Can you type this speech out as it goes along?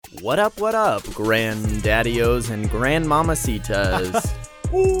What up, granddaddios and grandmamacitas?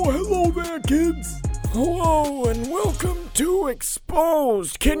 Oh, hello there, kids. Hello, and welcome to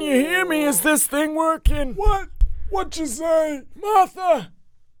Exposed. Can you hear me? Is this thing working? What? What you say? Martha!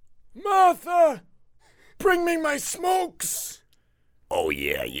 Bring me my smokes! Oh,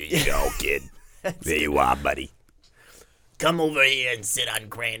 yeah, here you go, kid. There you are, buddy. Come over here and sit on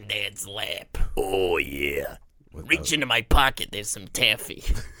Granddad's lap. Oh, yeah. Reach into my pocket, there's some taffy.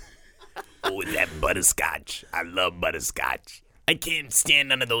 Oh, that butterscotch. I love butterscotch. I can't stand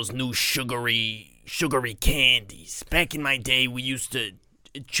none of those new sugary candies. Back in my day, we used to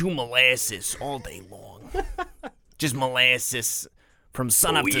chew molasses all day long. Just molasses from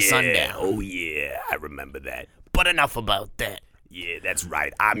sunup to sundown. Oh, yeah, I remember that. But enough about that. Yeah, that's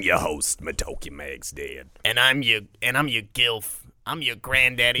right. I'm your host, Matoki Mag's dad. And I'm your gilf. I'm your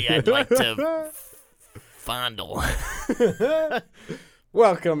granddaddy I'd like to fondle.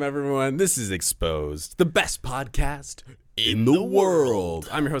 Welcome, everyone. This is Exposed, the best podcast in the world.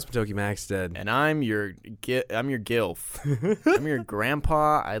 I'm your host, Matoki Maxted. And I'm your gilf. I'm your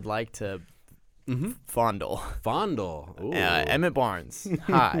grandpa I'd like to fondle. Fondle. Ooh. Emmett Barnes.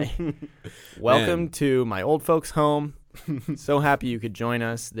 Hi. Welcome to my old folks' home. So happy you could join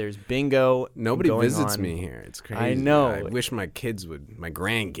us. There's bingo. Nobody going visits on. me here. It's crazy. I know. I wish my kids would, my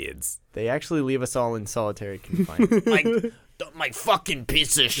grandkids. They actually leave us all in solitary confinement. My fucking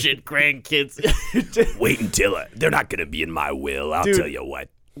piece of shit grandkids. Wait until they're not going to be in my will. I'll Dude. tell you what.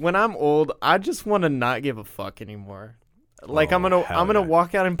 When I'm old, I just want to not give a fuck anymore. Like I'm hell gonna yeah.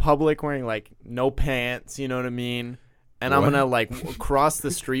 walk out in public wearing like no pants, you know what I mean? And I'm What? gonna like cross the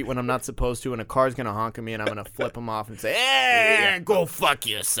street when I'm not supposed to, and a car's gonna honk at me, and I'm gonna flip them off and say, "Hey, Go fuck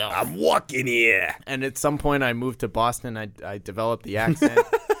yourself. I'm walking here. And at some point, I moved to Boston. I developed the accent.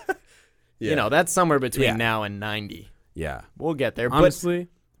 Yeah. You know, that's somewhere between Yeah. now and 90. Yeah. We'll get there. Honestly, But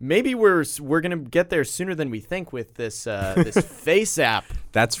maybe we're gonna get there sooner than we think with this this face app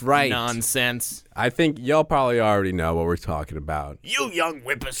that's right. nonsense. I think y'all probably already know what we're talking about. You young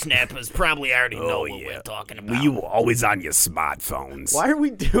whippersnappers probably already know what we're talking about. You always on your smartphones. Why are we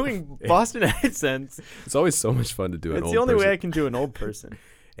doing Boston accents? It's always so much fun to do an It's old the only person. way I can do an old person.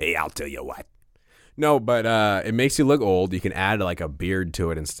 Hey, I'll tell you what. No, but it makes you look old. You can add like a beard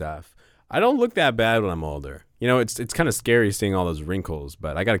to it and stuff. I don't look that bad when I'm older. You know, it's kind of scary seeing all those wrinkles,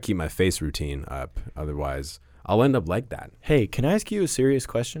 but I got to keep my face routine up. Otherwise, I'll end up like that. Hey, can I ask you a serious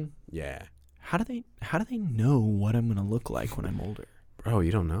question? Yeah. How do they know what I'm gonna look like when I'm older? Bro,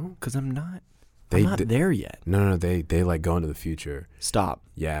 you don't know? Because I'm not They I'm not there yet. No, they like go into the future. Stop,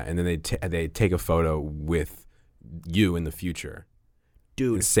 Yeah, and then they take a photo with you in the future. In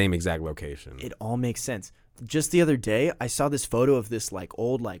dude. the same exact location. It all makes sense. Just the other day, I saw this photo of this like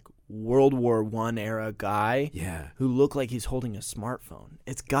old like World War I era guy Yeah. who looked like he's holding a smartphone.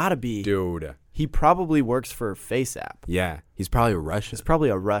 It's gotta be. Dude. He probably works for FaceApp. Yeah. He's probably Russian. It's probably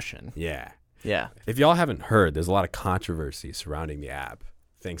a Russian. Yeah. Yeah. If y'all haven't heard, there's a lot of controversy surrounding the app,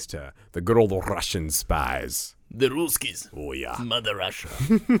 thanks to the good old Russian spies. The Ruskies. Oh, yeah. Mother Russia.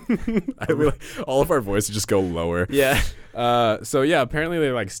 All of our voices just go lower. Yeah. So, yeah, apparently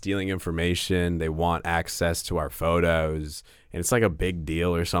they're, like, stealing information. They want access to our photos, and it's, like, a big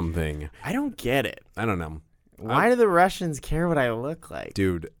deal or something. I don't get it. I don't know. Why do the Russians care what I look like?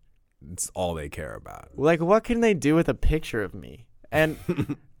 Dude, it's all they care about. Like, what can they do with a picture of me? And,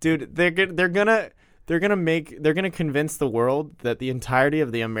 dude, they're gonna convince the world that the entirety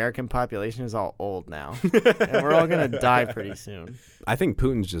of the American population is all old now, and we're all gonna die pretty soon. I think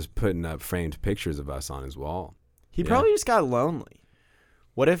Putin's just putting up framed pictures of us on his wall. He Yeah. probably just got lonely.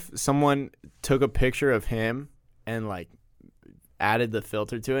 What if someone took a picture of him and like added the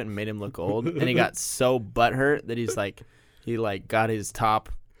filter to it and made him look old, and he got so butthurt that he got his top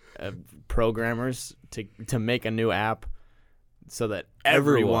programmers to make a new app so that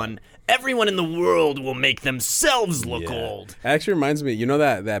everyone Everyone in the world will make themselves look Yeah. old. It actually reminds me, you know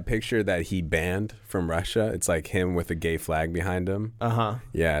that picture that he banned from Russia? It's like him with a gay flag behind him.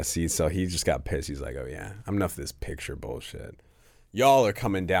 Yeah, see, so he just got pissed. He's like, oh, yeah, I'm enough of this picture bullshit. Y'all are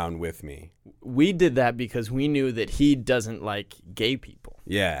coming down with me. We did that because we knew that he doesn't like gay people.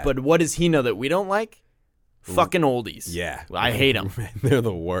 Yeah. But what does he know that we don't like? Fucking oldies. Yeah. I hate them. They're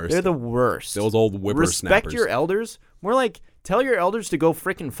the worst. They're the worst. Those old whippersnappers. Respect your elders. More like tell your elders to go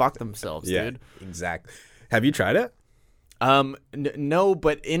freaking fuck themselves, Yeah, dude. exactly. Have you tried it? No,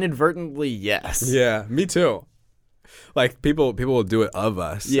 but inadvertently, yes. Yeah, me too. Like people will do it of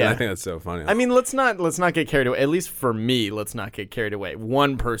us. Yeah. And I think that's so funny. I mean, let's not get carried away. At least for me, let's not get carried away.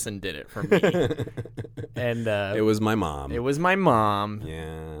 One person did it for me, and it was my mom. it was my mom.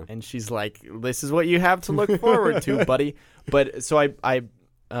 Yeah. And she's like, "This is what you have to look forward to, buddy." But so I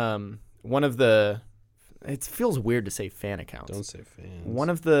one of the, it feels weird to say fan accounts. Don't say fans. One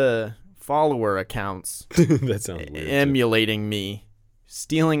of the follower accounts That sounds weird. emulating me,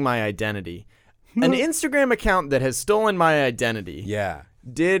 stealing my identity. An Instagram account that has stolen my identity Yeah.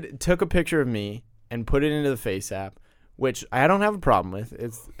 took a picture of me and put it into the Face app, which I don't have a problem with.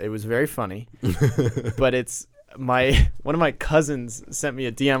 It was very funny. But it's one of my cousins sent me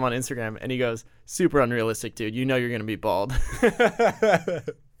a DM on Instagram and he goes, "Super unrealistic, dude. You know you're gonna be bald."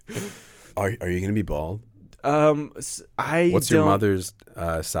 Are you gonna be bald? What's your mother's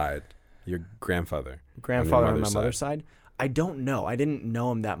side? Your grandfather on my mother's side? I don't know. I didn't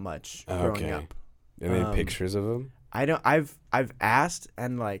know him that much growing up. Any pictures of him? I don't. I've asked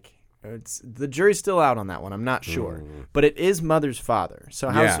and like the jury's still out on that one. I'm not sure, but it is mother's father.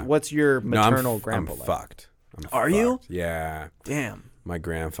 So what's your maternal grandpa like? Fucked. Are you? Yeah. Damn. My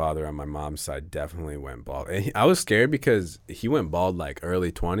grandfather on my mom's side definitely went bald. And I was scared because he went bald like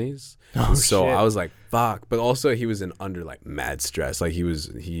early 20s. Oh, so shit. I was like, fuck. But also he was under like mad stress. Like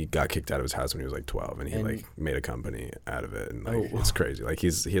he got kicked out of his house when he was like 12 and he like made a company out of it. And like it's crazy. Like he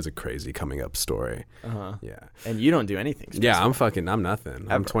has a crazy coming up story. Uh-huh. Yeah. And you don't do anything special. Yeah, I'm nothing.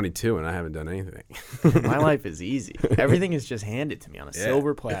 I'm 22 and I haven't done anything. My life is easy. Everything is just handed to me on a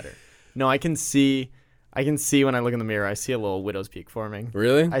silver platter. No, I can see when I look in the mirror, I see a little widow's peak forming.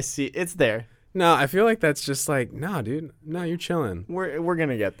 Really? I see it's there. No, I feel like that's just like, no, dude. No, you're chilling. We're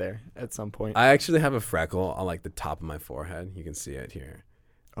gonna get there at some point. I actually have a freckle on like the top of my forehead. You can see it here.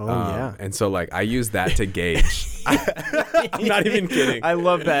 Oh yeah. And so like I use that to gauge. I'm not even kidding. I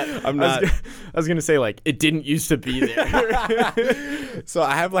love that. I'm not. I was gonna say like it didn't used to be there. So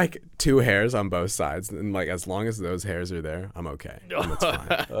I have like 2 hairs on both sides, and like as long as those hairs are there, I'm okay. That's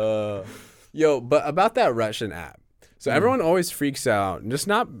fine. Yo, but about that Russian app. So everyone always freaks out, just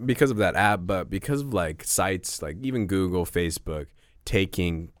not because of that app, but because of like sites like even Google, Facebook,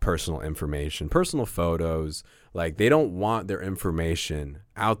 taking personal information, personal photos. Like they don't want their information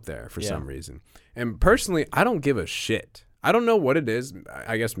out there for some reason. And personally, I don't give a shit. I don't know what it is.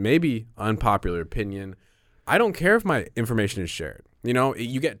 I guess maybe unpopular opinion. I don't care if my information is shared. You know,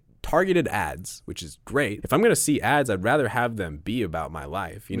 you get targeted ads, which is great. If I'm going to see ads, I'd rather have them be about my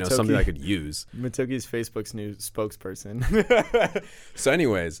life, you know, something I could use. Matoki's Facebook's new spokesperson. So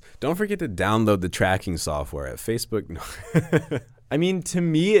anyways, don't forget to download the tracking software at Facebook. I mean, to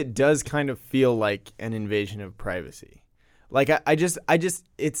me, it does kind of feel like an invasion of privacy. Like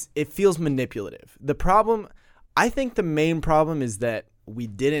it feels manipulative. I think the main problem is that we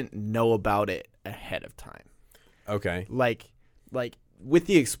didn't know about it ahead of time. Okay. Like with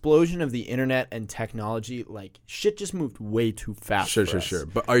the explosion of the internet and technology, like shit just moved way too fast. Sure.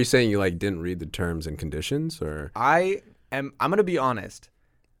 But are you saying you like didn't read the terms and conditions, or? I'm going to be honest.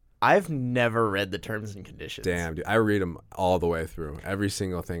 I've never read the terms and conditions. Damn, dude. I read them all the way through. Every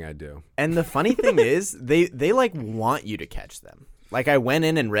single thing I do. And the funny thing is, they like want you to catch them. Like I went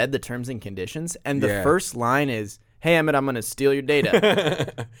in and read the terms and conditions, and the first line is, "Hey Emmett, I'm going to steal your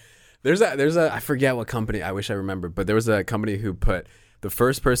data." There's a I forget what company. I wish I remembered, but there was a company who put the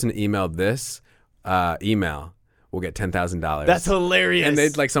first person to email this email will get $10,000. That's hilarious. And they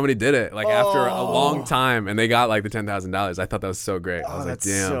like somebody did it like after a long time, and they got like the $10,000. I thought that was so great. I was like, that's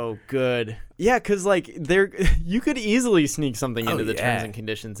damn, so good. Yeah, because like you could easily sneak something into the terms and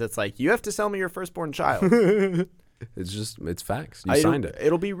conditions. That's like you have to sell me your firstborn child. It's facts. You signed it.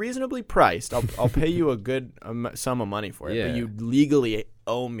 It'll be reasonably priced. I'll pay you a good sum of money for it, but you legally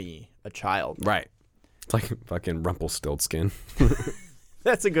owe me a child. Right. It's like fucking Rumpelstiltskin.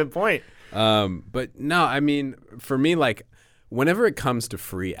 That's a good point. But no, I mean, for me, like, whenever it comes to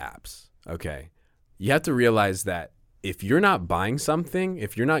free apps, okay, you have to realize that if you're not buying something,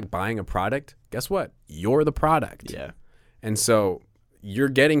 if you're not buying a product, guess what? You're the product. Yeah. And so you're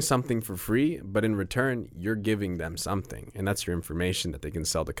getting something for free, but in return, you're giving them something. And that's your information that they can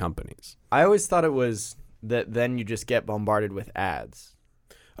sell to companies. I always thought it was that then you just get bombarded with ads.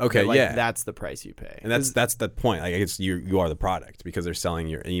 Okay, that's the price you pay. And that's the point. Like, it's you are the product because they're selling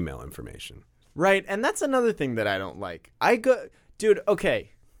your email information. Right, and that's another thing that I don't like. Dude, okay,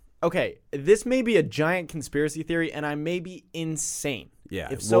 this may be a giant conspiracy theory, and I may be insane. Yeah,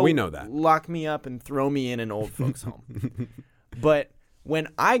 if so, we know that. Lock me up and throw me in an old folks' home. But when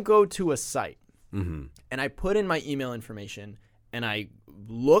I go to a site and I put in my email information and I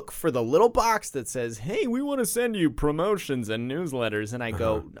look for the little box that says, "Hey, we want to send you promotions and newsletters," and I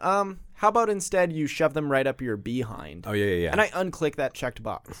go, how about instead you shove them right up your behind? Oh, yeah. And I unclick that checked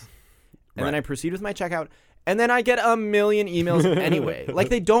box. And then I proceed with my checkout. And then I get a million emails anyway. Like,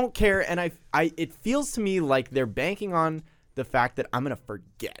 they don't care. And it feels to me like they're banking on the fact that I'm going to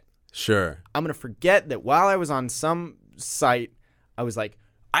forget. Sure. I'm going to forget that while I was on some site, I was like,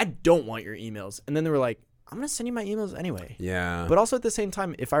 I don't want your emails. And then they were like, I'm going to send you my emails anyway. Yeah. But also at the same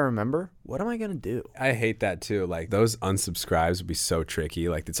time, if I remember, what am I going to do? I hate that too. Like those unsubscribes would be so tricky.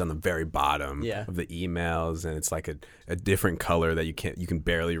 Like it's on the very bottom of the emails, and it's like a different color that you can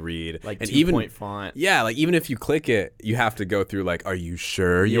barely read. Like and 2-point font. Yeah, like even if you click it, you have to go through like, are you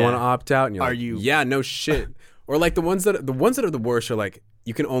sure you want to opt out? And you're Are like, you? Yeah, no shit. Or like the ones that are the worst are like,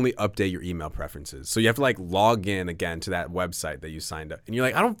 you can only update your email preferences. So you have to like log in again to that website that you signed up. And you're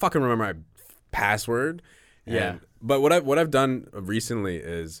like, I don't fucking remember my password. Yeah. But what I've done recently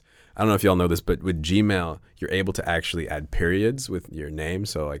is, I don't know if y'all know this, but with Gmail, you're able to actually add periods with your name.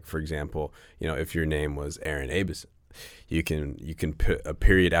 So like, for example, if your name was Aaron Abison, you can put a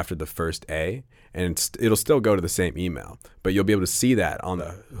period after the first A, and it'll still go to the same email, but you'll be able to see that on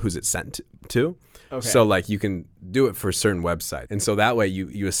the who's it sent to. Okay. So like you can do it for a certain website. And so that way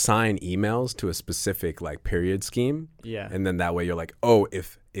you assign emails to a specific like period scheme. Yeah. And then that way you're like, oh,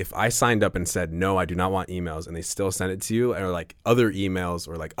 if I signed up and said, no, I do not want emails, and they still send it to you, or like other emails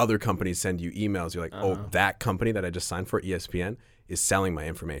or like other companies send you emails, you're like, oh, that company that I just signed for, ESPN, is selling my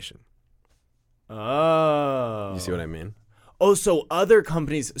information. Oh. You see what I mean? Oh, so another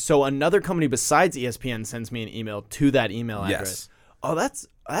company besides ESPN sends me an email to that email address. Yes. Oh, that's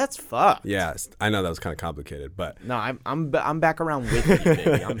fucked. Yeah, I know that was kind of complicated, but no, I'm back around with you,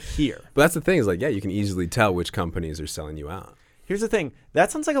 baby. I'm here. But that's the thing is like, yeah, you can easily tell which companies are selling you out. Here's the thing.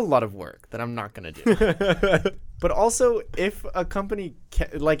 That sounds like a lot of work that I'm not gonna do. But also, if a company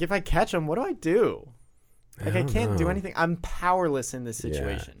if I catch them, what do I do? Like I can't do anything. I'm powerless in this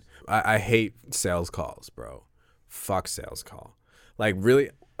situation. Yeah. I hate sales calls, bro. Fuck sales call. Like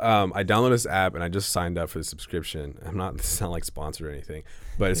really. I downloaded this app and I just signed up for the subscription. This is not like sponsored or anything,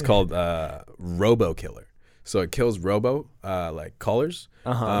 but it's called Robo Killer. So it kills like callers.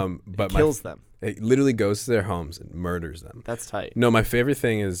 But it kills them. It literally goes to their homes and murders them. That's tight. No, my favorite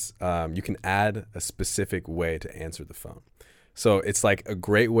thing is you can add a specific way to answer the phone. So it's like a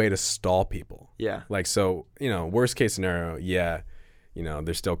great way to stall people. Yeah. Like, so, worst case scenario,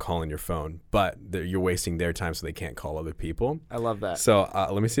 they're still calling your phone, but you're wasting their time so they can't call other people. I love that. So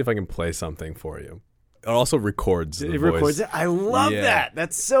let me see if I can play something for you. It also records the voice. Records it? I love that.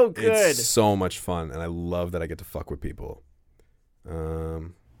 That's so good. It's so much fun, and I love that I get to fuck with people.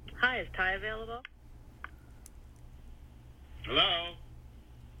 Hi, is Ty available? Hello?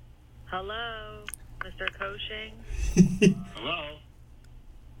 Hello, Mr. Coaching? Hello?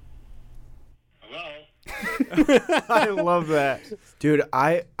 Hello? I love that. Dude,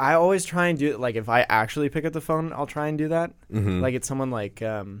 I always try and do it. Like, if I actually pick up the phone, I'll try and do that. Mm-hmm. Like, it's someone like,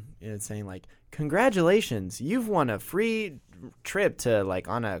 it's saying like, congratulations, you've won a free trip to like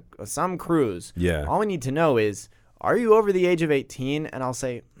on some cruise. Yeah. All we need to know is, are you over the age of 18? And I'll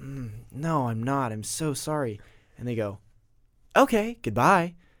say, no, I'm not. I'm so sorry. And they go, okay,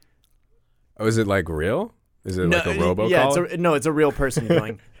 goodbye. Oh, is it like real? Is it like a robocall? Yeah, it's a real person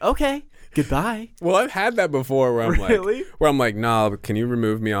going, okay, goodbye. Well, I've had that before where I'm Really? like, nah, can you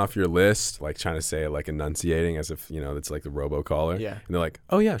remove me off your list? Like trying to say it, like enunciating as if, it's like the robocaller. Yeah. And they're like,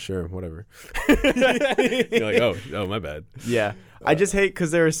 oh yeah, sure, whatever. You're like, oh, my bad. Yeah. I just hate because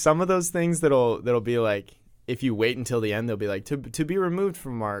there are some of those things that'll be like, if you wait until the end, they'll be like, to be removed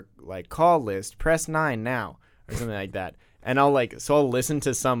from our like call list, press 9 now, or something like that. And I'll listen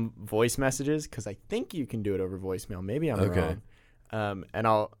to some voice messages because I think you can do it over voicemail. Maybe I'm wrong.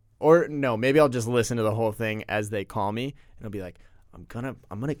 And maybe I'll just listen to the whole thing as they call me, and I'll be like, I'm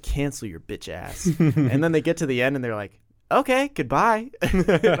gonna cancel your bitch ass. And then they get to the end and they're like, okay, goodbye.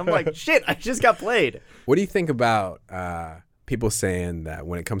 And I'm like, shit, I just got played. What do you think about people saying that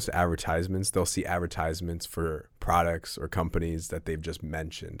when it comes to advertisements, they'll see advertisements for products or companies that they've just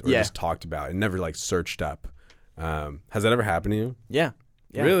mentioned or just talked about and never like searched up? Has that ever happened to you? Yeah.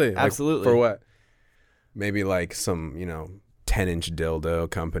 Really? Absolutely. Like, for what? Maybe like some, 10-inch dildo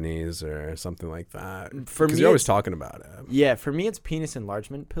companies or something like that. For me, because you're always talking about it. Yeah, for me, it's penis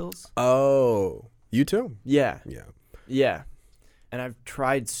enlargement pills. Oh, you too? Yeah. Yeah. Yeah. And I've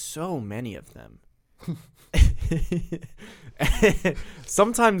tried so many of them.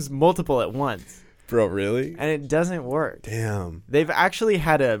 Sometimes multiple at once. Bro, really? And it doesn't work. Damn. They've actually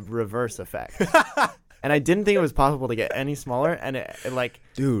had a reverse effect. And I didn't think it was possible to get any smaller. And it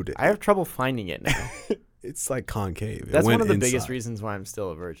dude, I have trouble finding it now. It's like concave. That's one of the biggest reasons why I'm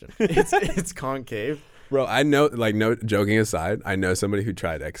still a virgin. It's concave. Bro, I know, like, no, joking aside, I know somebody who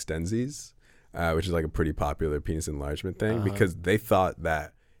tried Extensies, which is like a pretty popular penis enlargement thing, because they thought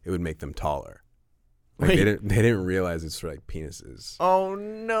that it would make them taller. Like, they didn't realize it's for like penises. Oh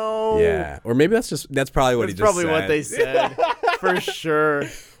no. Yeah, or maybe that's probably what he just said. That's probably what they said. For sure.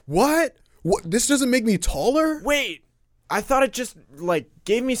 What? This doesn't make me taller? Wait. I thought it just like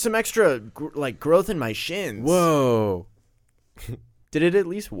gave me some extra growth in my shins. Whoa. Did it at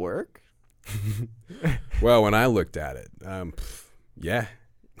least work? Well, when I looked at it, yeah.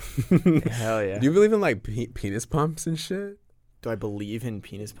 Hell yeah. Do you believe in like penis pumps and shit? Do I believe in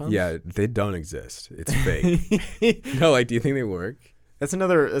penis pumps? Yeah, they don't exist. It's fake. No, like, do you think they work? That's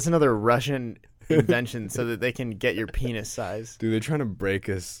another Russian invention so that they can get your penis size. Dude, they're trying to break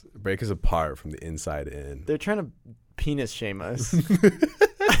us apart from the inside in. They're trying to penis shame us.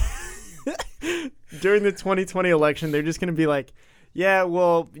 During the 2020 election, they're just going to be like, yeah,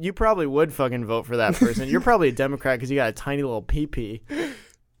 well, you probably would fucking vote for that person. You're probably a Democrat because you got a tiny little pee-pee.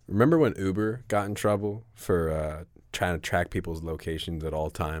 Remember when Uber got in trouble for trying to track people's locations at all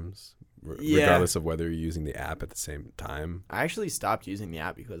times, regardless of whether you're using the app at the same time? I actually stopped using the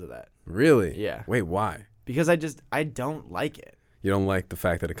app because of that. Really? Yeah. Wait, why? Because I don't like it. You don't like the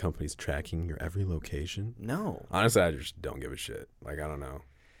fact that a company's tracking your every location? No. Honestly, I just don't give a shit. Like, I don't know.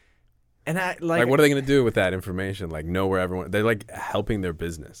 And like what are they going to do with that information? Like, know where everyone... They're, like, helping their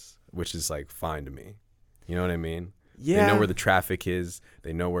business, which is, like, fine to me. You know what I mean? Yeah. They know where the traffic is.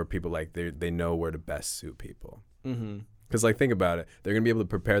 They know where people, like, they know where to best suit people. Mm-hmm. Because, like, think about it. They're going to be able to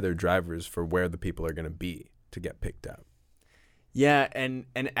prepare their drivers for where the people are going to be to get picked up. Yeah, and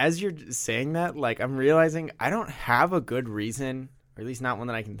as you're saying that, like, I'm realizing I don't have a good reason, or at least not one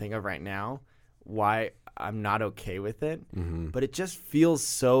that I can think of right now, why I'm not okay with it. Mm-hmm. But it just feels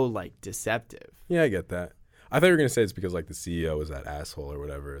so, like, deceptive. Yeah, I get that. I thought you were going to say it's because, like, the CEO is that asshole or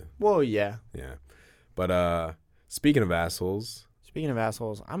whatever. Well, yeah. Yeah. But speaking of assholes... Speaking of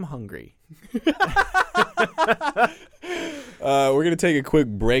assholes, I'm hungry. We're going to take a quick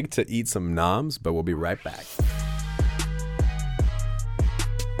break to eat some noms, but we'll be right back.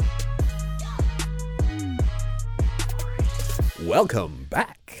 Welcome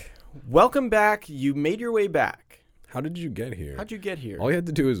back. Welcome back. You made your way back. How did you get here? How'd you get here? All you had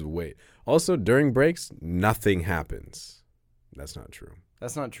to do is wait. Also, during breaks, nothing happens. That's not true.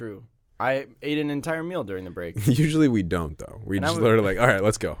 That's not true. I ate an entire meal during the break. Usually we don't, though. We And just I literally like, all right,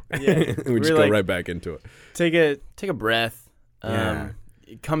 let's go. Yeah. we just We're go like- right back into it. Take a breath.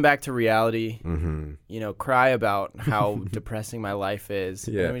 Come back to reality. Mm-hmm. You know, cry about how depressing my life is.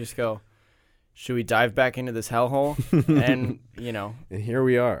 Yeah. And then we just go, should we dive back into this hellhole? And, you know, And here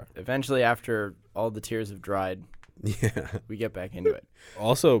we are. eventually after all the tears have dried, Yeah. we get back into it.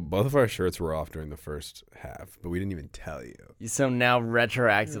 Also, both of our shirts were off during the first half, but we didn't even tell you. So now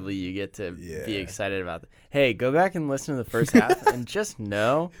retroactively you get to be Yeah. excited about it. Hey, go back and listen to the first half and just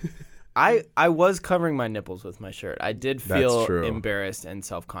know I was covering my nipples with my shirt. I did feel That's true. embarrassed and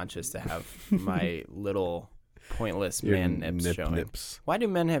self-conscious to have my little pointless Your man nips showing. nips. Why do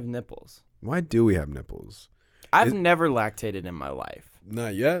men have nipples? Why do we have nipples? I've never lactated in my life.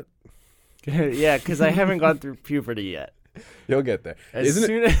 Not yet. Yeah, because I haven't gone through puberty yet. You'll get there. As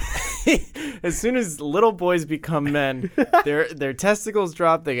soon as little boys become men, their testicles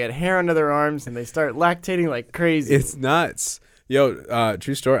drop, they get hair under their arms, and they start lactating like crazy. It's nuts. Yo,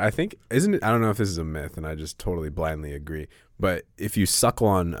 true story. I think, isn't it? I don't know if this is a myth, and I just totally blindly agree. But if you suckle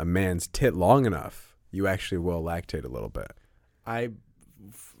on a man's tit long enough, you actually will lactate a little bit. I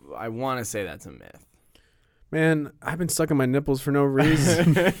want to say that's a myth. Man, I've been sucking my nipples for no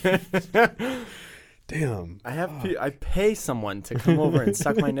reason. Damn. I pay someone to come over and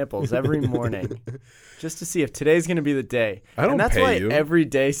suck my nipples every morning just to see if today's going to be the day. I don't and that's pay why you. every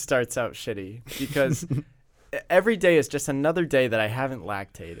day starts out shitty, because every day is just another day that I haven't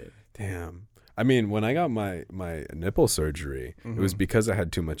lactated. Damn. I mean, when I got my nipple surgery, it was Mhm. because I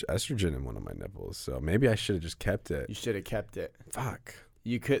had too much estrogen in one of my nipples. So maybe I should have just kept it. You should have kept it. Fuck.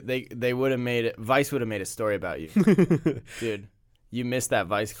 You could. They would have made it. Vice would have made a story about you, dude. You missed that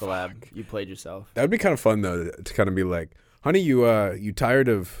Vice collab. You played yourself. That would be kind of fun though to kind of be like, honey, you tired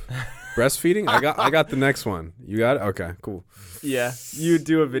of breastfeeding? I got the next one. You got it? Okay, cool. Yeah, you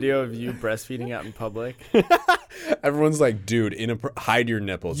do a video of you breastfeeding out in public. Everyone's like, dude, hide your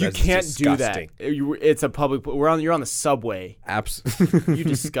nipples. You That's can't disgusting. do that. It's a public. You're on the subway. You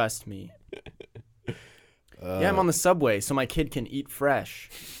disgust me. Yeah, I'm on the subway, so my kid can eat fresh.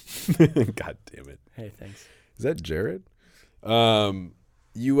 God damn it. Hey, thanks. Is that Jared?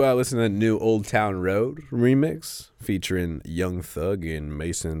 You listen to the new Old Town Road remix featuring Young Thug and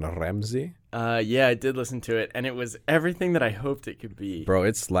Mason Ramsey. Yeah, I did listen to it, and it was everything that I hoped it could be. Bro,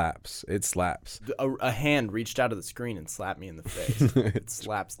 it slaps. It slaps. A hand reached out of the screen and slapped me in the face. It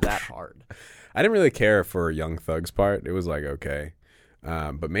slaps that hard. I didn't really care for Young Thug's part. It was like, okay.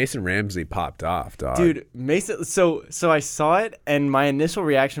 But Mason Ramsey popped off, dog. Dude, Mason. So I saw it, and my initial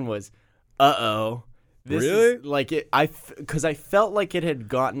reaction was, "Uh-oh, This Really? is, like because I felt like it had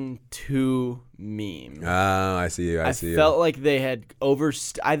gotten too meme. Oh, I see you. I see felt like they had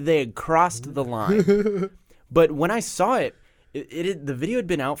they had crossed the line. But when I saw it, the video had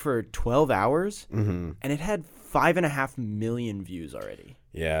been out for 12 hours, and it had 5.5 million views already.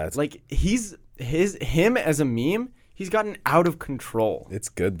 Yeah, it's Like him as a meme, he's gotten out of control. it's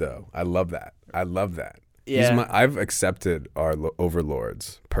good though. I love that. Yeah. I've accepted our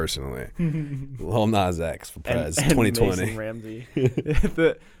overlords personally. Lil Nas X for Prez and 2020. Mason Ramsey.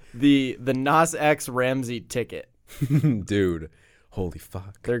 the Nas X Ramsey ticket. Dude, holy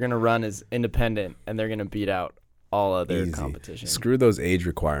fuck. They're gonna run as independent, and they're gonna beat out all other Easy. competition. Screw those age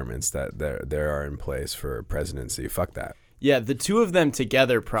requirements that there are in place for presidency. Fuck that. Yeah, the two of them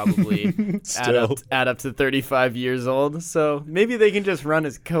together probably add up to 35 years old. So maybe they can just run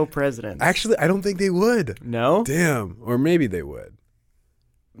as co-presidents. Actually, I don't think they would. No? Damn. Or maybe they would.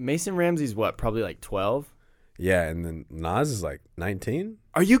 Mason Ramsey's what? Probably like 12? Yeah, and then Nas is like 19?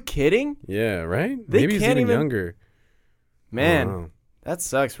 Are you kidding? Yeah, right? They Maybe he's can't even even- younger. I don't Man, know. that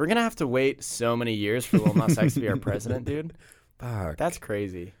sucks. We're going to have to wait so many years for Lil Nas X to be our president, dude. Fuck. That's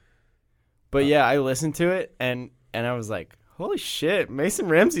crazy. But yeah, I listened to it and I was like, holy shit, Mason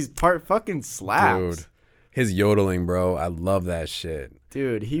Ramsey's part fucking slaps. Dude. His yodeling, bro. I love that shit.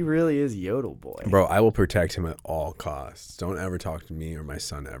 Dude, he really is Yodel boy. Bro, I will protect him at all costs. Don't ever talk to me or my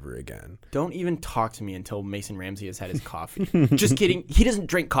son ever again. Don't even talk to me until Mason Ramsey has had his coffee. Just kidding. He doesn't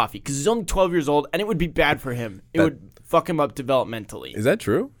drink coffee because he's only 12 years old and it would be bad for him. It would fuck him up developmentally. Is that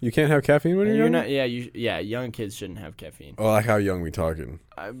true? You can't have caffeine when And you're you're young? not. Yeah, young kids shouldn't have caffeine. Oh, like how young we talking?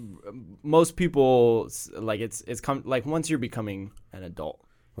 Most people like like once you're becoming an adult.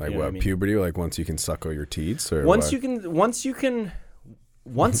 Like You know what, what I mean? puberty? Like once you can suckle your teats? Or Once what? you can,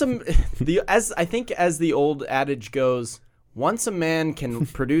 I think as the old adage goes, once a man can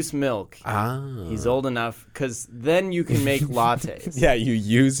produce milk, he's old enough because then you can make lattes. Yeah, you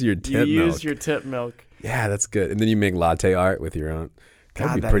use your You tip use milk. your tip milk. Yeah, that's good. And then you make latte art with your own. That'd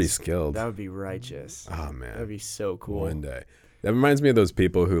God, be that pretty is- skilled. That would be righteous. Oh man, That'd be so cool. one day. That reminds me of those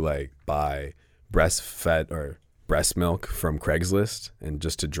people who like buy breastfed or breast milk from Craigslist and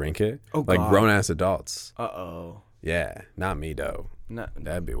just to drink it. Oh, like God. grown ass adults. Uh-oh. Yeah, not me though. No,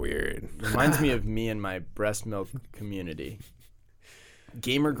 That'd be weird. reminds me of me and my breast milk community.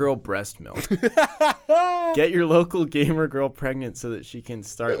 Gamer girl breast milk. Get your local gamer girl pregnant so that she can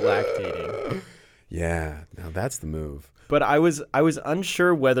start lactating. Yeah, now that's the move. But I was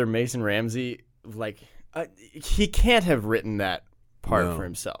unsure whether Mason Ramsey he can't have written that part No. for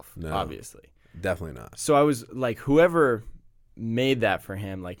himself, No. obviously. Definitely not. So I was like, whoever made that for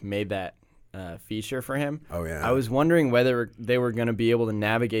him, like made that feature for him. Oh yeah. I was wondering whether they were going to be able to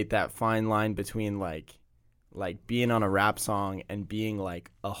navigate that fine line between like being on a rap song and being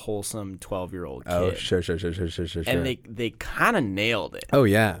like a wholesome 12-year-old kid. Oh sure. And they kind of nailed it. Oh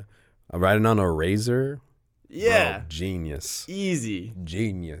yeah. Riding on a razor. Yeah. Bro, genius. Easy.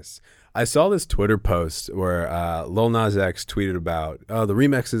 Genius. I saw this Twitter post where Lil Nas X tweeted about, oh, the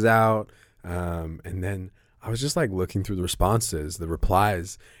remix is out. And then I was just like looking through the responses, the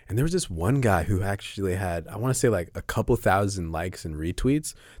replies, and there was this one guy who actually had, I want to say like a couple thousand likes and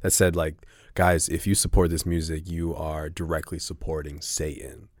retweets that said like, guys, if you support this music, you are directly supporting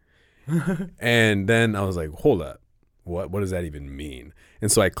Satan. And then I was like, hold up. What does that even mean?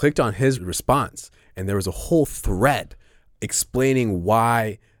 And so I clicked on his response and there was a whole thread explaining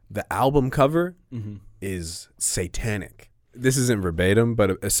why the album cover is satanic. This isn't verbatim,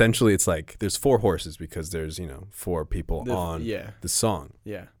 but essentially it's like there's 4 horses because there's, 4 people on the song.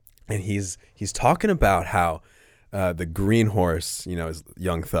 Yeah. And he's talking about how the green horse, is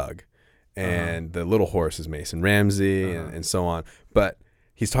Young Thug and the little horse is Mason Ramsey and so on. But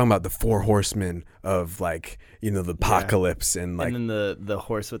he's talking about the 4 horsemen of like, the apocalypse and like, And then the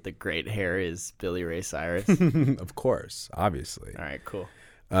horse with the great hair is Billy Ray Cyrus. of course, obviously. All right, cool.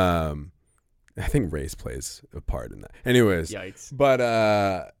 I think race plays a part in that. Anyways, Yikes. but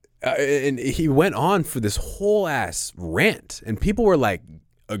and he went on for this whole ass rant, and people were like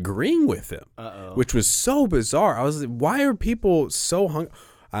agreeing with him, which was so bizarre. I was like, why are people so hung?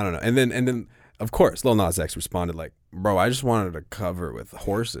 I don't know. And then of course, Lil Nas X responded like, "Bro, I just wanted to cover with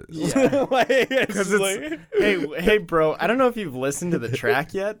horses." Yeah. Because hey, bro, I don't know if you've listened to the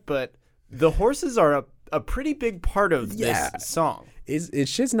track yet, but the horses are a pretty big part of Yeah. this song. it's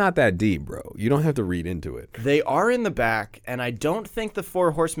shit's not that deep, bro. You don't have to read into it. They are in the back, and I don't think the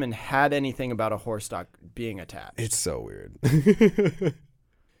 4 horsemen had anything about a horse stock being attached. It's so weird.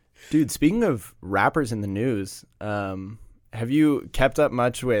 Dude, speaking of rappers in the news, have you kept up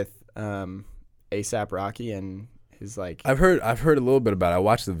much with A$AP Rocky and He's like, I've heard a little bit about it. I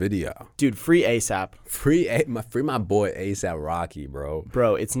watched the video. dude, free ASAP. Free my boy ASAP Rocky, bro.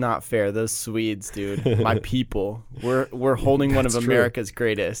 Bro, it's not fair. Those Swedes, dude, my people. We're holding one of That's true. America's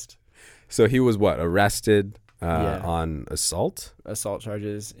greatest. So he was arrested Yeah. on assault? Assault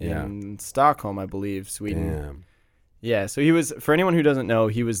charges Yeah. in Stockholm, I believe, Sweden. Damn. Yeah, so he was, for anyone who doesn't know,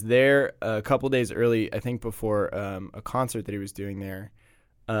 he was there a couple days early, I think before a concert that he was doing there.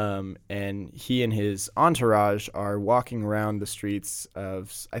 And he and his entourage are walking around the streets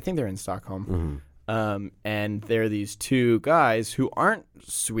of, I think they're in Stockholm. And there are these two guys who aren't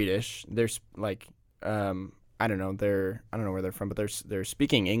Swedish. They're like, I don't know where they're from, but they're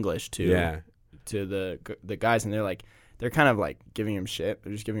speaking English to the guys, and they're kind of like giving him shit.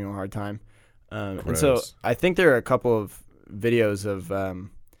 They're just giving him a hard time. And so Gross. I think there are a couple of videos of,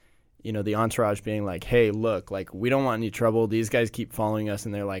 the entourage being like, hey, look, like, we don't want any trouble. These guys keep following us,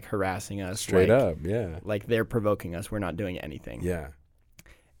 and they're like harassing us. Straight like, up, yeah. Like, they're provoking us. We're not doing anything. Yeah.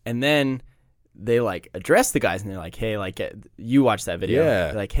 And then they like address the guys, and they're like, hey, like, you watch that video. Yeah.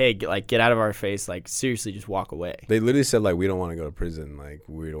 They're like, hey, get out of our face. Like, seriously, just walk away. They literally said like, we don't want to go to prison. Like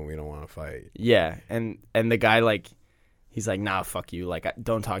we don't want to fight. Yeah. And the guy, like, he's like, nah, fuck you. Like,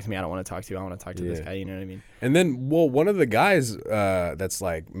 don't talk to me. I don't want to talk to you. I want to talk to this Yeah. guy. You know what I mean? And then, one of the guys that's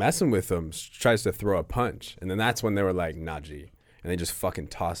like messing with him tries to throw a punch, and then that's when they were like, "Nah, G," and they just fucking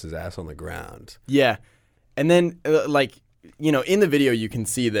toss his ass on the ground. Yeah. And then, in the video, you can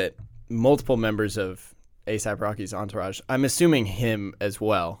see that multiple members of A$AP Rocky's entourage, I'm assuming him as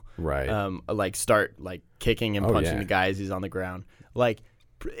well, Right. start like kicking and Oh, punching yeah. the guy as he's on the ground. Like,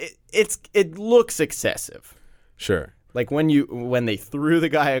 it looks excessive. Sure. Like when they threw the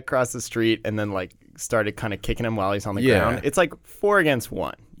guy across the street and then like started kind of kicking him while he's on the Yeah. ground, it's like 4 against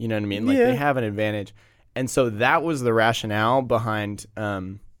 1. You know what I mean? Like, Yeah. they have an advantage. And so that was the rationale behind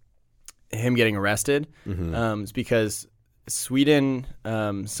him getting arrested. It's because Sweden,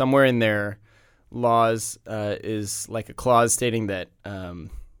 somewhere in their laws, is like a clause stating that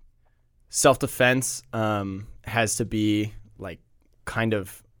self-defense has to be like kind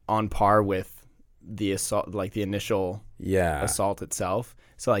of on par with the assault, like the initial Yeah. assault itself.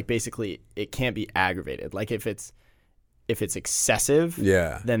 So like basically it can't be aggravated. Like if it's excessive,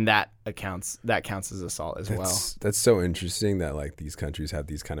 Yeah. then that counts as assault as well. That's so interesting that like these countries have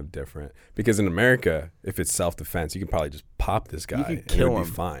these kind of different, because in America, if it's self-defense, you can probably just pop this guy could and kill it'll him. be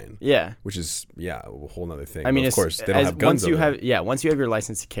fine. Yeah. Which is a whole nother thing. I mean, But of course they don't have guns. once you over there. once you have your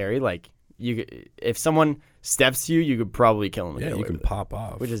license to carry, like if someone steps to you, you could probably kill them. and Yeah, get you away can with it, pop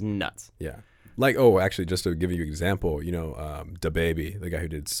off. which is nuts. Yeah. Like, actually, just to give you an example, DaBaby, the guy who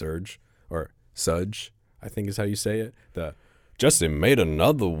did Surge, or Sudge, I think is how you say it. The Justin made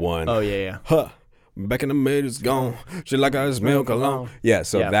another one. Oh yeah. Huh. Back in the maid is gone. She like I smell cologne. Yeah,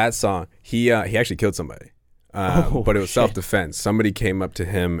 so Yeah. that song, he actually killed somebody. But it was shit. self-defense. Somebody came up to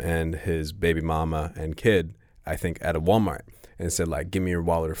him and his baby mama and kid, I think, at a Walmart, and said, like, give me your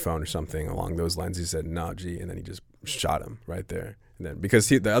wallet or phone or something along those lines. He said, nah, G, and then he just shot him right there. And then, because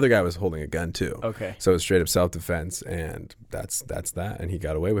the other guy was holding a gun too. Okay. So it was straight up self-defense, and that's that. And he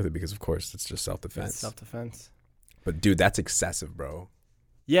got away with it because, of course, it's just self-defense. Self-defense. But, dude, that's excessive, bro.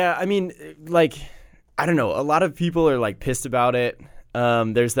 Yeah, I mean, like, I don't know. A lot of people are like pissed about it.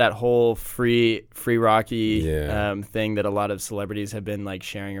 There's that whole free Rocky thing that a lot of celebrities have been like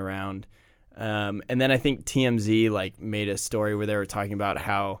sharing around. And then I think TMZ like made a story where they were talking about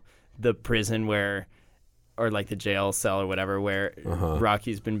how the prison or like the jail cell or whatever where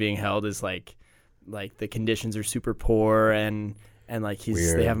Rocky's been being held is like the conditions are super poor and like they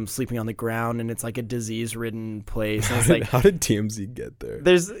Weird. have him sleeping on the ground and it's like a disease-ridden place. And it's like, How did TMZ get there?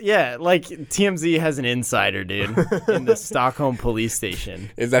 like TMZ has an insider, dude, in the Stockholm police station.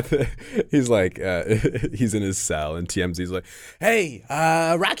 Is that he's like he's in his cell and TMZ's like, hey,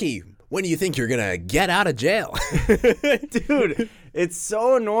 Rocky, when do you think you're gonna get out of jail? Dude, it's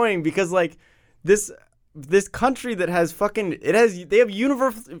so annoying because like this country that has they have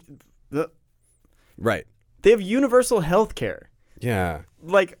universal Right. they have universal health care. Yeah.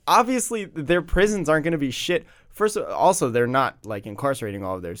 Like, obviously their prisons aren't going to be shit. Also they're not like incarcerating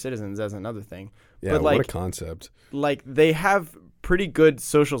all of their citizens. That's another thing. Yeah. But What like a concept. like they have pretty good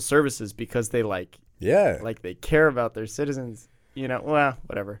social services because they like they care about their citizens. You know, well,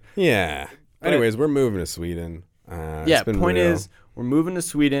 whatever. Yeah. Anyways, we're moving to Sweden. Yeah, point is, we're moving to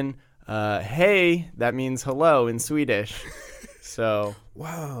Sweden. Hey, that means hello in Swedish. So,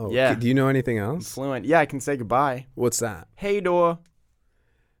 wow. Yeah. Do you know anything else? fluent. Yeah, I can say goodbye. What's that? Hey, door.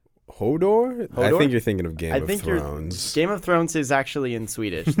 Hodor? I Hodor? think you're thinking of Game I of think Thrones. Game of Thrones is actually in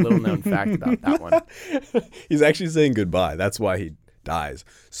Swedish. Little known fact about that one. He's actually saying goodbye. That's why he dies.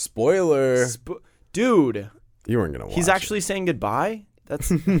 Spoiler. Dude, You weren't gonna watch. He's actually saying goodbye. That's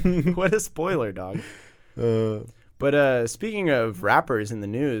what a spoiler, dog. But speaking of rappers in the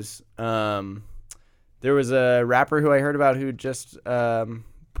news, there was a rapper who I heard about who just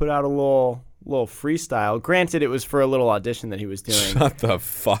put out a little freestyle. Granted, it was for a little audition that he was doing. Shut the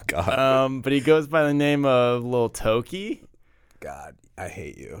fuck up. But he goes by the name of Lil Toki. God, I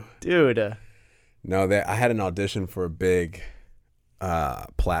hate you, Dude. No, I had an audition for a big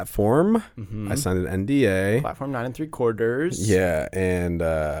platform. Mm-hmm. I signed an NDA. Platform 9 3/4. Yeah, and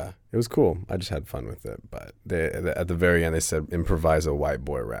it was cool. I just had fun with it. But at the very end, they said improvise a white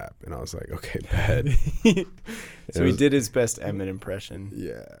boy rap, and I was like, okay, bet. So he did his best Emmett impression.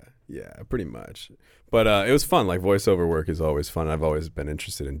 Yeah, pretty much. But it was fun. Like voiceover work is always fun. I've always been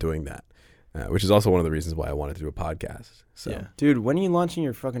interested in doing that, which is also one of the reasons why I wanted to do a podcast. So. Yeah. Dude, when are you launching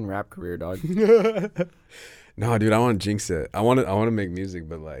your fucking rap career, dog? No, dude, I want to jinx it. I want to make music,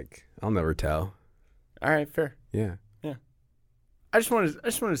 but like I'll never tell. All right, fair. Yeah. I just wanted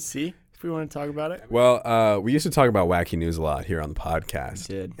to see if we want to talk about it. Well, we used to talk about wacky news a lot here on the podcast.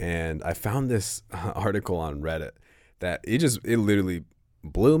 We did. And I found this article on Reddit that it literally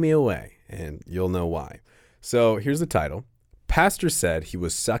blew me away, and you'll know why. So here's the title. Pastor said he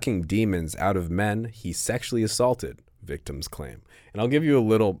was sucking demons out of men he sexually assaulted, victims claim. And I'll give you a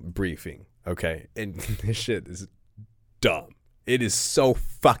little briefing, okay? And this shit is dumb. It is so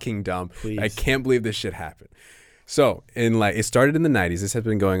fucking dumb. Please. I can't believe this shit happened. So, it started in the 90s. This has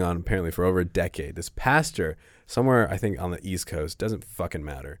been going on apparently for over a decade. This pastor, somewhere I think on the East Coast, doesn't fucking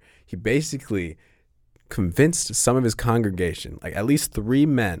matter. He basically convinced some of his congregation, like at least 3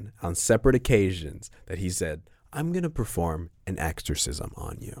 men on separate occasions, that he said, I'm going to perform an exorcism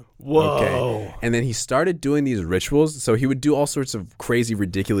on you. Whoa. Okay? And then he started doing these rituals. So he would do all sorts of crazy,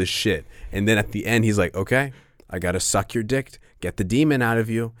 ridiculous shit. And then at the end, he's like, okay, I got to suck your dick, get the demon out of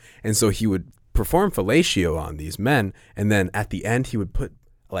you. And so he would perform fellatio on these men, and then at the end he would put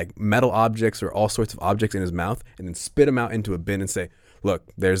like metal objects or all sorts of objects in his mouth and then spit them out into a bin and say,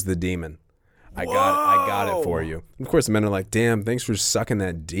 look, there's the demon. I got it for you. Of course the men are like, damn, thanks for sucking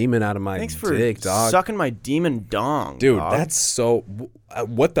that demon out of my dick, dog. Sucking my demon dong, dude, dog. that's so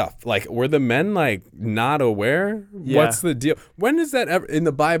what the like were the men like not aware? Yeah. What's the deal? When is that ever in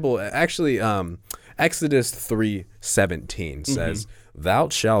the Bible? Actually, Exodus 3:17 says, thou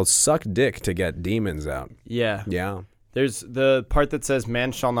shalt suck dick to get demons out. Yeah. Yeah. There's the part that says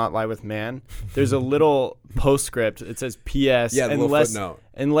man shall not lie with man. There's a little postscript. It says P.S. Yeah, the little footnote.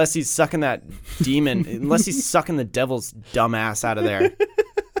 Unless he's sucking that demon, unless he's sucking the devil's dumb ass out of there.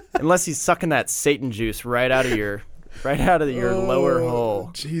 Unless he's sucking that Satan juice right out of your lower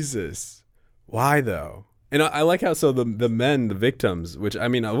hole. Jesus. Why though? And I like how the men, the victims, which I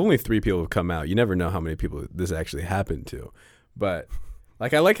mean, only 3 people have come out. You never know how many people this actually happened to. But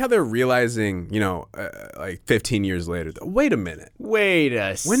like I like how they're realizing, like 15 years later, wait a minute. Wait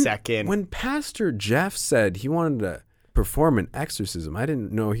a second. When Pastor Jeff said he wanted to perform an exorcism, I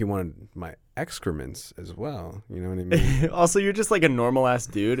didn't know he wanted my excrements as well. You know what I mean? Also, you're just like a normal ass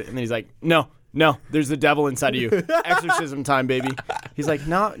dude, and then he's like, no, there's the devil inside of you. Exorcism time, baby. He's like,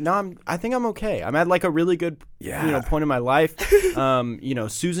 no, I think I'm okay. I'm at like a really good, point in my life.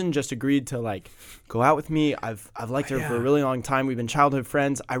 Susan just agreed to like go out with me. I've liked her for a really long time. We've been childhood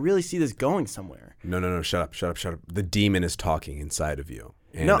friends. I really see this going somewhere. No, shut up. The demon is talking inside of you,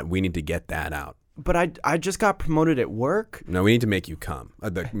 and we need to get that out. But I just got promoted at work. No, we need to make you come.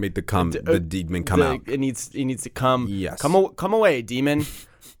 Make the demon come out. It needs to come. Yes. Come away, demon.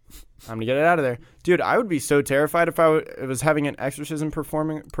 I'm gonna get it out of there, dude. I would be so terrified if I was having an exorcism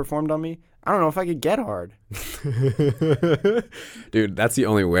performed on me. I don't know if I could get hard. Dude, that's the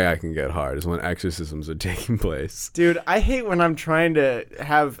only way I can get hard is when exorcisms are taking place. Dude, I hate when I'm trying to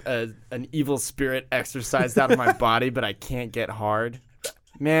have an evil spirit exorcised out of my body, but I can't get hard.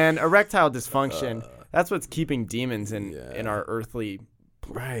 Man, erectile dysfunction. That's what's keeping demons in our earthly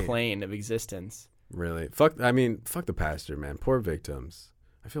plane of existence. Really? Fuck the pastor, man. Poor victims.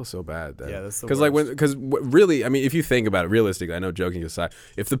 I feel so bad. Yeah, that's the worst. Because really, I mean, if you think about it realistically, I know joking aside,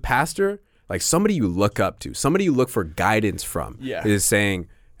 if the pastor, like somebody you look up to, somebody you look for guidance from, is saying,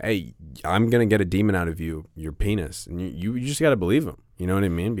 hey, I'm going to get a demon out of you, your penis, and you just got to believe him. You know what I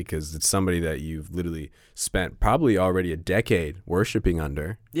mean? Because it's somebody that you've literally spent probably already a decade worshiping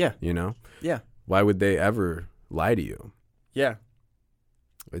under. Yeah. You know? Yeah. Why would they ever lie to you? Yeah.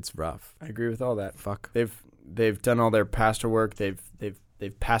 It's rough. I agree with all that. Fuck. They've done all their pastor work. They've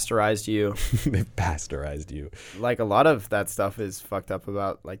pasteurized you. They've pasteurized you. Like a lot of that stuff is fucked up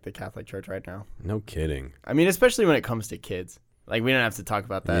about like the Catholic Church right now. No kidding. I mean, especially when it comes to kids. Like we don't have to talk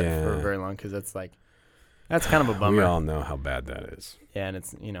about that for very long because it's like, That's kind of a We bummer. all know how bad that is. Yeah, and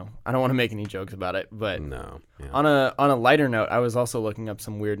it's I don't want to make any jokes about it, but No. Yeah. on a lighter note, I was also looking up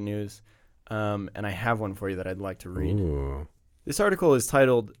some weird news, and I have one for you that I'd like to read. Ooh. This article is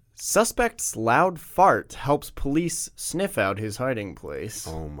titled "Suspect's Loud Fart Helps Police Sniff Out His Hiding Place."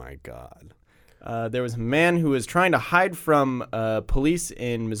 Oh my God. There was a man who was trying to hide from police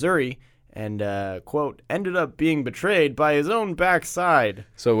in Missouri and, quote, ended up being betrayed by his own backside.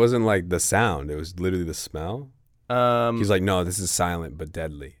 So it wasn't like the sound; it was literally the smell. He's like, no, this is silent but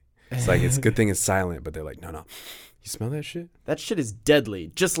deadly. It's like it's a good thing it's silent, but they're like, no. You smell that shit? That shit is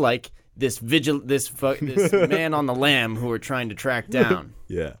deadly, just like this man on the lam who we're trying to track down.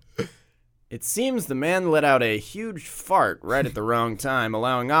 Yeah. It seems the man let out a huge fart right at the wrong time,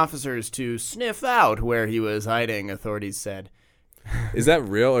 allowing officers to sniff out where he was hiding, authorities said. Is that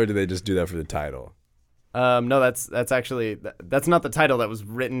real, or do they just do that for the title? No, that's actually that's not the title that was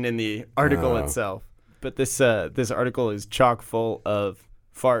written in the article itself. But this article is chock full of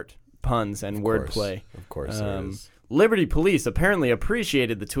fart puns and wordplay. Of course, there is. Liberty Police apparently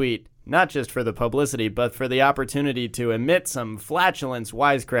appreciated the tweet, not just for the publicity, but for the opportunity to emit some flatulence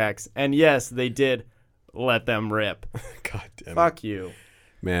wisecracks. And yes, they did let them rip. God damn it. Fuck you.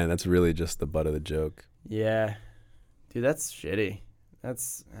 Man, that's really just the butt of the joke. Yeah. Dude, that's shitty. That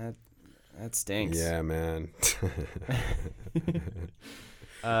stinks. Yeah, man.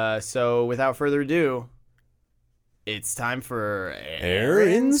 So without further ado, it's time for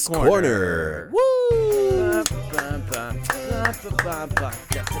Aaron's Corner. Woo!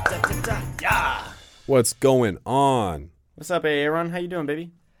 Yeah. What's going on? What's up, Aaron? How you doing,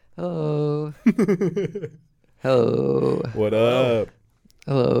 baby? Hello. Hello. What up?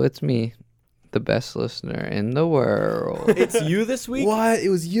 Hello, it's me, the best listener in the world. It's you this week? What? It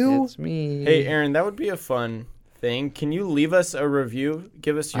was you? It's me. Hey, Aaron, that would be a fun thing. Can you leave us a review?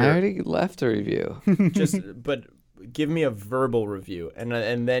 Give us I your already left a review. but give me a verbal review, and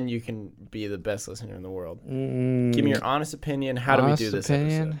then you can be the best listener in the world. Give me your honest opinion. How do we do this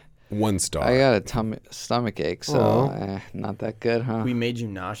episode? 1 star. I got a stomach ache, so not that good, huh? We made you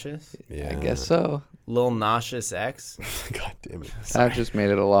nauseous? Yeah. I guess so. Lil Nauseous X? God damn it. That just made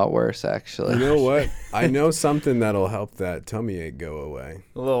it a lot worse, actually. You know what? I know something that'll help that tummy ache go away.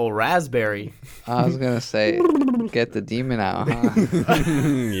 Lil Raspberry. I was gonna say, get the demon out, huh?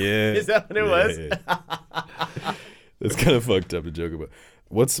 Yeah. Is that what it was? That's kind of fucked up to joke about.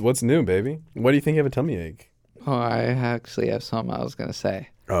 What's new, baby? Why do you think you have a tummy ache? Oh, I actually have something I was gonna say.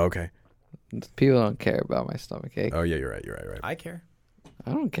 Oh, okay. People don't care about my stomach ache. Oh, yeah, you're right. I care.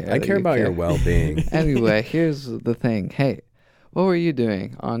 I don't care. I that care you about your well-being. Anyway, here's the thing. Hey, what were you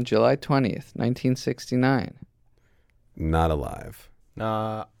doing on July 20th, 1969? Not alive.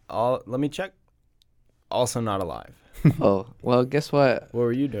 Let me check. Also not alive. Oh, well, guess what? What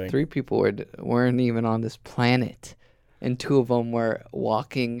were you doing? 3 people weren't even on this planet, and 2 of them were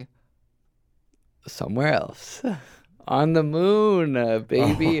walking somewhere else. On the moon,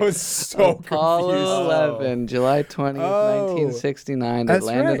 baby. Oh, so Apollo 11, July 20th, 1969. They that's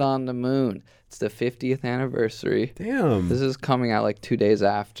landed right. on the moon. It's the 50th anniversary. Damn. This is coming out like 2 days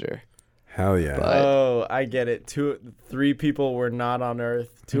after. Hell yeah. But Oh, I get it. 3 people were not on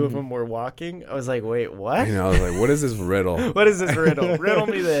Earth. 2 of them were walking. I was like, wait, what? I know. I was like, what is this riddle? What is this riddle? Riddle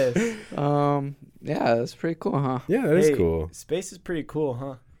me this. yeah, that's pretty cool, huh? Yeah, that is Hey, cool. Space is pretty cool,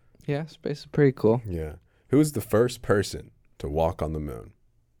 huh? Yeah, space is pretty cool. Yeah. Who was the first person to walk on the moon?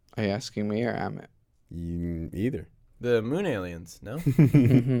 Are you asking me or am Either. The moon aliens, no?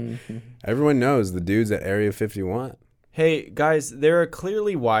 it? Everyone knows the dudes at Area 51. Hey, guys, there are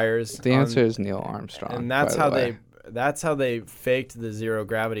clearly wires. The answer is Neil Armstrong. and that's by how the way. that's how they faked the zero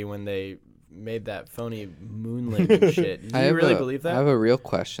gravity when they made that phony moon landing shit. Do you really believe I that? have a real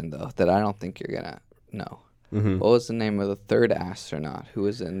question though that I don't think you're gonna know. Mm-hmm. What was the name of the 3rd astronaut who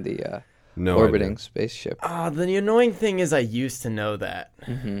was in the No orbiting idea. spaceship? The annoying thing is I used to know that.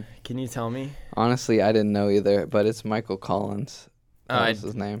 Mm-hmm. Can you tell me? Honestly, I didn't know either, but it's Michael Collins. That was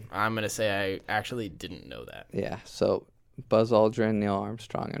his name. I'm going to say I actually didn't know that. Yeah, so Buzz Aldrin, Neil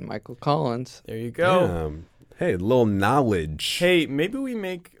Armstrong, and Michael Collins. There you go. Hey, a little knowledge. Hey, maybe we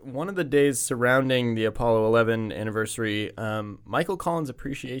make one of the days surrounding the Apollo 11 anniversary Michael Collins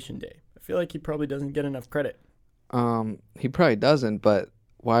Appreciation Day. I feel like he probably doesn't get enough credit. He probably doesn't, but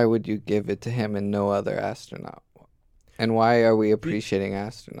why would you give it to him and no other astronaut? And why are we appreciating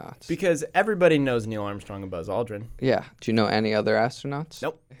astronauts? Because everybody knows Neil Armstrong and Buzz Aldrin. Yeah. Do you know any other astronauts?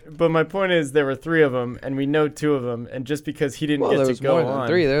 Nope. But my point is there were 3 of them, and we know 2 of them, and just because he didn't Well, get there to was go more on. than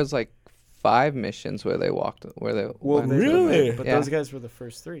 3. There was like 5 missions where they walked. Where they Well, went. really? But Yeah. those guys were the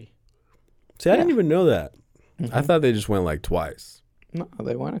first 3. See, I didn't Yeah. even know that. Mm-hmm. I thought they just went like twice. No,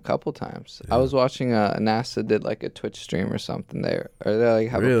 they went a couple times. I was watching NASA did like a Twitch stream or something there, or they like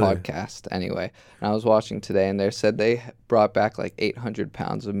have Really? a podcast anyway. And I was watching today, and they said they brought back like 800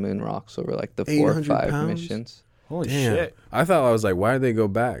 pounds of moon rocks over like the 4 or 800 5 pounds? missions. Holy Damn. shit. I thought, I was like, why did they go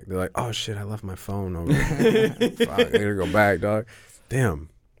back? They're like, oh shit, I left my phone over there. Fuck, I gotta go back, dog. Damn,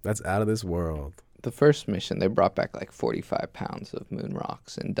 that's out of this world. The first mission, they brought back like 45 pounds of moon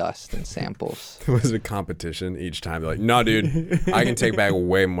rocks and dust and samples. Was it a competition each time? They're like, no, dude, I can take back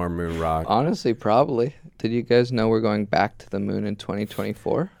way more moon rock. Honestly, probably. Did you guys know we're going back to the moon in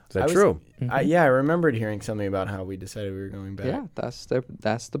 2024? Is that I was- true? Yeah, I remembered hearing something about how we decided we were going back. Yeah, that's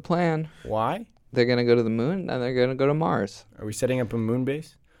the plan. Why? They're gonna go to the moon and they're gonna go to Mars. Are we setting up a moon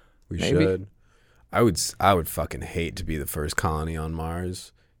base? We Maybe. should. I would fucking hate to be the first colony on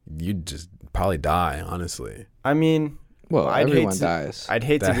Mars. You'd just probably die, honestly. I mean, Well, I'd hate everyone to- dies. I'd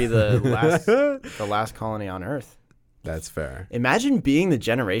hate to be the last colony on Earth. That's fair. Imagine being the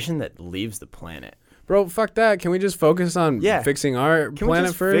generation that leaves the planet. Bro, fuck that. Can we just focus on Yeah. fixing our Can planet we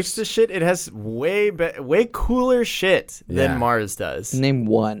just first? fix the shit? It has way cooler shit Yeah. than Mars does. Name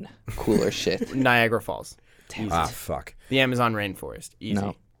one cooler shit. Niagara Falls. Easy. Ah, fuck. The Amazon rainforest. Easy.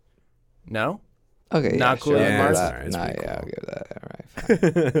 No. No? Okay, Not yeah, cooler sure, than I'll Mars? give that. Alright, it's Nah, pretty yeah, I'll cool. give that. All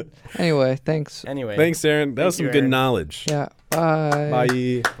right, fine. Anyway, thanks. Anyway. Thanks, Aaron. That was you, some good Aaron. knowledge. Yeah, bye.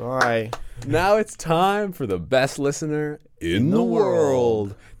 Bye. Bye. Now it's time for the best listener in the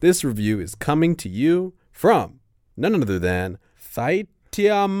world. This review is coming to you from none other than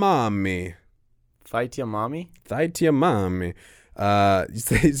Thaitiamami. Fight your mommy? Thaitiamami.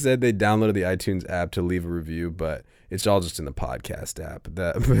 They said they downloaded the iTunes app to leave a review, but it's all just in the podcast app.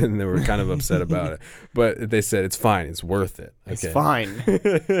 And they were kind of upset about it. But they said it's fine. It's worth it. It's Okay. fine.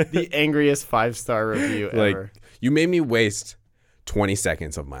 The angriest 5-star review Like, ever. you made me waste 20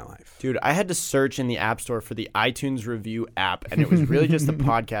 seconds of my life. Dude, I had to search in the App Store for the iTunes review app, and it was really just the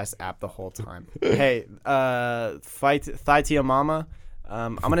podcast app the whole time. Hey, Thaitia Mama,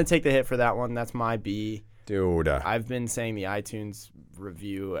 I'm going to take the hit for that one. That's my B. Dude, I've been saying the iTunes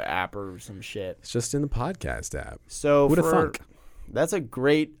review app or some shit. it's just in the podcast app. So Who'da thunk? That's a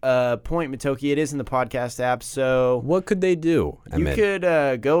great point, Matoki. It is in the podcast app. So What could they do? you could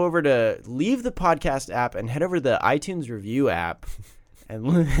go over to leave the podcast app and head over to the iTunes review app and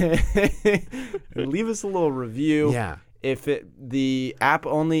leave us a little review. Yeah. If the app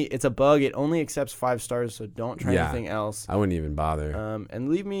it's a bug, it only accepts 5 stars, so don't try Yeah. anything else. I wouldn't even bother. And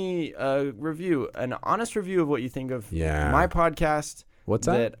leave me a review, an honest review of what you think of Yeah. my podcast. What's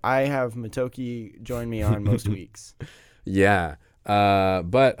that? I have Matoki join me on most weeks. Yeah.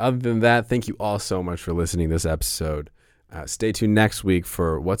 But other than that, thank you all so much for listening to this episode. Stay tuned next week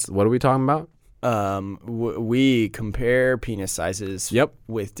for what are we talking about? We compare penis sizes Yep.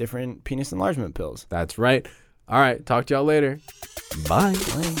 with different penis enlargement pills. That's right. All right. Talk to y'all later. Bye.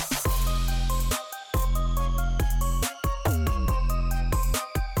 Bye.